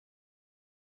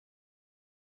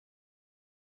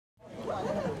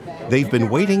They've been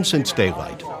waiting since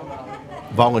daylight.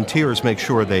 Volunteers make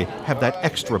sure they have that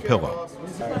extra pillow,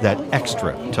 that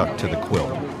extra tucked to the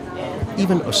quilt,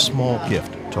 even a small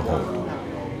gift to hold.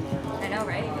 I know,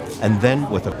 right? And then,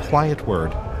 with a quiet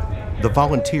word, the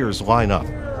volunteers line up.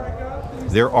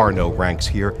 There are no ranks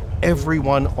here.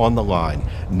 Everyone on the line,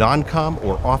 non-com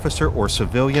or officer or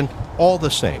civilian, all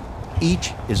the same.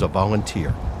 Each is a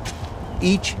volunteer.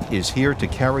 Each is here to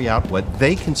carry out what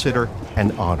they consider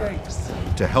an honor,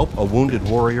 to help a wounded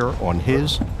warrior on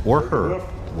his or her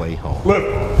way home.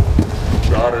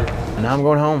 Got it. Now I'm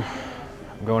going home.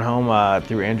 I'm going home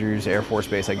through Andrews Air Force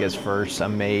Base, I guess, first. I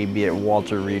may be at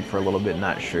Walter Reed for a little bit,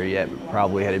 not sure yet.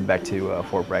 Probably headed back to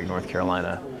Fort Bragg, North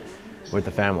Carolina with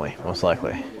the family, most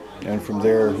likely. And from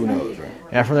there, who knows, right?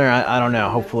 Yeah, from there, I don't know.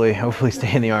 Hopefully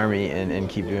stay in the Army and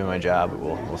keep doing my job, but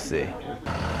we'll see.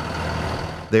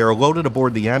 They are loaded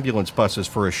aboard the ambulance buses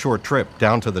for a short trip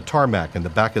down to the tarmac in the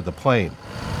back of the plane.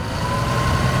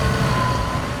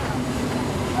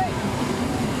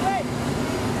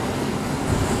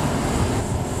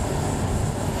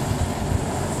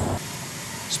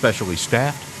 Specially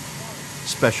staffed,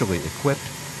 specially equipped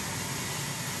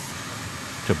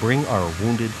to bring our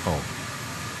wounded home.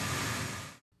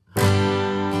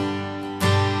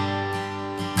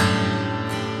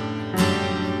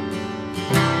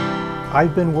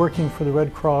 I've been working for the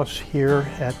Red Cross here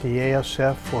at the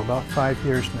ASF for about 5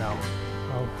 years now.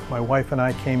 My wife and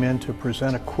I came in to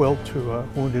present a quilt to a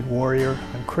wounded warrior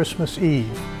on Christmas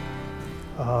Eve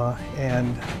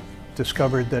and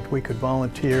discovered that we could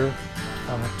volunteer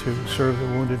to serve the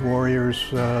wounded warriors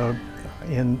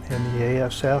in the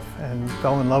ASF and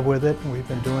fell in love with it, and we've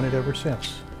been doing it ever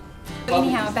since.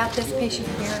 Anyhow, about this patient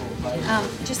here,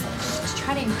 just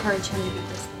try to encourage him to be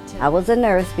this. I was a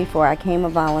nurse before I became a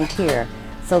volunteer,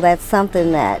 so that's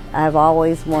something that I've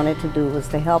always wanted to do, was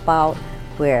to help out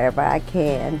wherever I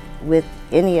can with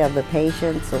any of the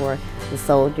patients or the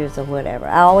soldiers or whatever.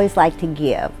 I always like to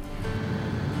give.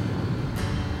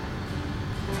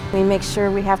 We make sure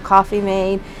we have coffee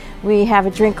made. We have a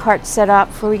drink cart set up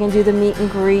where we can do the meet and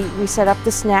greet. We set up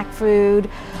the snack food.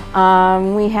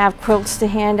 We have quilts to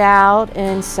hand out,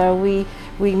 and so we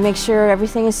make sure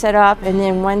everything is set up, and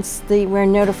then once we're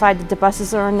notified that the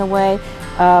buses are on the way,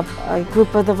 a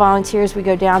group of the volunteers, we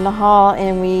go down the hall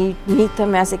and we meet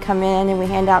them as they come in, and we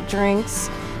hand out drinks,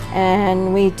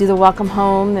 and we do the welcome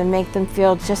home and make them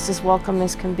feel just as welcome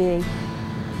as can be.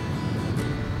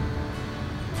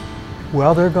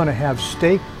 Well, they're going to have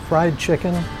steak, fried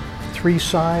chicken, 3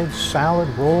 sides, salad,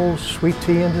 rolls, sweet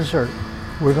tea, and dessert.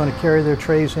 We're going to carry their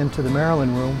trays into the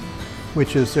Maryland room,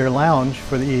 which is their lounge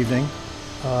for the evening.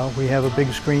 We have a big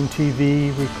screen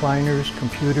TV, recliners,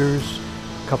 computers,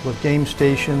 a couple of game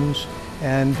stations,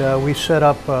 and we set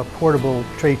up portable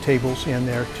tray tables in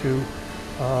there to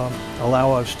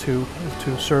allow us to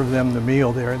serve them the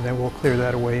meal there, and then we'll clear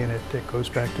that away and it goes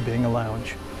back to being a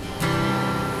lounge.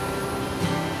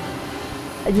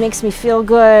 It makes me feel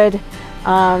good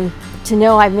to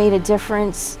know I've made a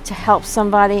difference to help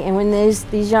somebody, and when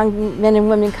these young men and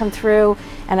women come through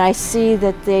and I see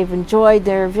that they've enjoyed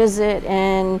their visit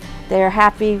and they're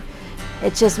happy,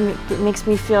 it makes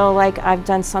me feel like I've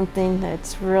done something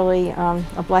that's really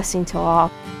a blessing to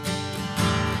all.